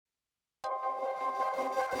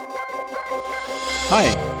Hi,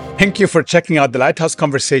 thank you for checking out the Lighthouse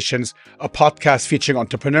Conversations, a podcast featuring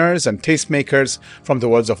entrepreneurs and tastemakers from the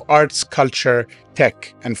worlds of arts, culture,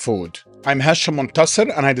 tech, and food. I'm Hasham Montasser,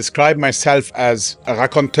 and I describe myself as a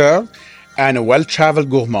raconteur and a well-traveled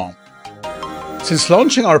gourmand. Since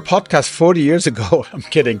launching our podcast 40 years ago, I'm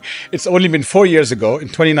kidding, it's only been 4 years ago, in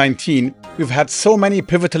 2019, we've had so many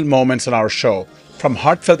pivotal moments on our show, from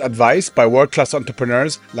heartfelt advice by world-class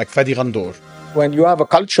entrepreneurs like Fadi Ghandour. When you have a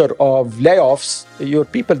culture of layoffs, your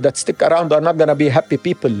people that stick around are not going to be happy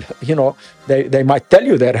people. You know, they might tell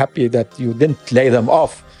you they're happy that you didn't lay them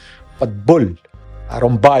off, but bull, I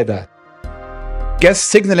don't buy that. Guests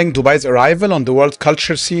signaling Dubai's arrival on the world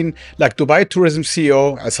culture scene like Dubai Tourism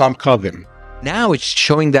CEO Assam Kadhim. Now it's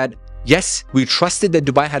showing that, yes, we trusted that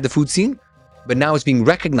Dubai had the food scene, but now it's being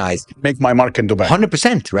recognized. Make my mark in Dubai.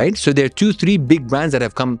 100%, right? So there are 2-3 big brands that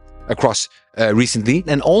have come across recently,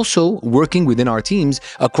 and also working within our teams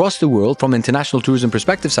across the world from international tourism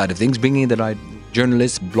perspective side of things, bringing in the right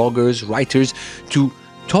journalists, bloggers, writers to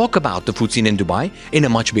talk about the food scene in Dubai in a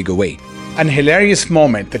much bigger way. An hilarious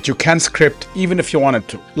moment that you can script even if you wanted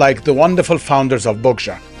to, like the wonderful founders of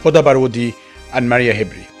Bogja, Huda Baroudi and Maria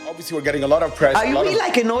Hibri. Obviously, we're getting a lot of press. Are you really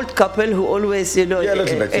like an old couple who always, Yeah, a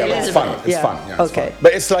little bit. Yeah, it's fun. It's fun. Yeah, it's okay. fun.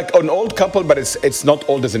 But it's like an old couple, but it's not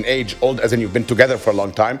old as in age, old as in you've been together for a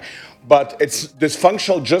long time. But it's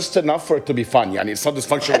dysfunctional just enough for it to be fun. Yeah, it's not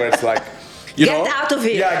dysfunctional where it's like, you Get know. out of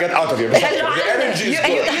here. Yeah, get out of here. The energy is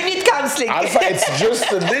good. You need counseling. Alpha, it's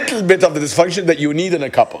just a little bit of the dysfunction that you need in a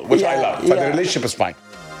couple, which I love. But the relationship is fine.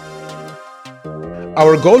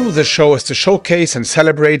 Our goal with the show is to showcase and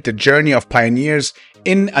celebrate the journey of pioneers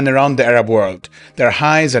in and around the Arab world, their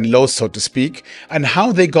highs and lows, so to speak, and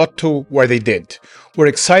how they got to where they did. We're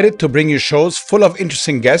excited to bring you shows full of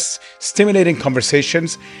interesting guests, stimulating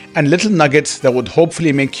conversations, and little nuggets that would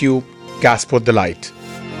hopefully make you gasp with delight.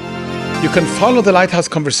 You can follow the Lighthouse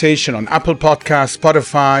Conversation on Apple Podcasts,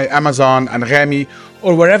 Spotify, Amazon, and Remy,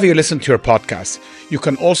 or wherever you listen to your podcasts. You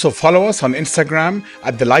can also follow us on Instagram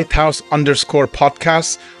at the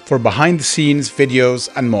Lighthouse_podcasts for behind-the-scenes videos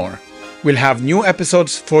and more. We'll have new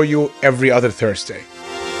episodes for you every other Thursday.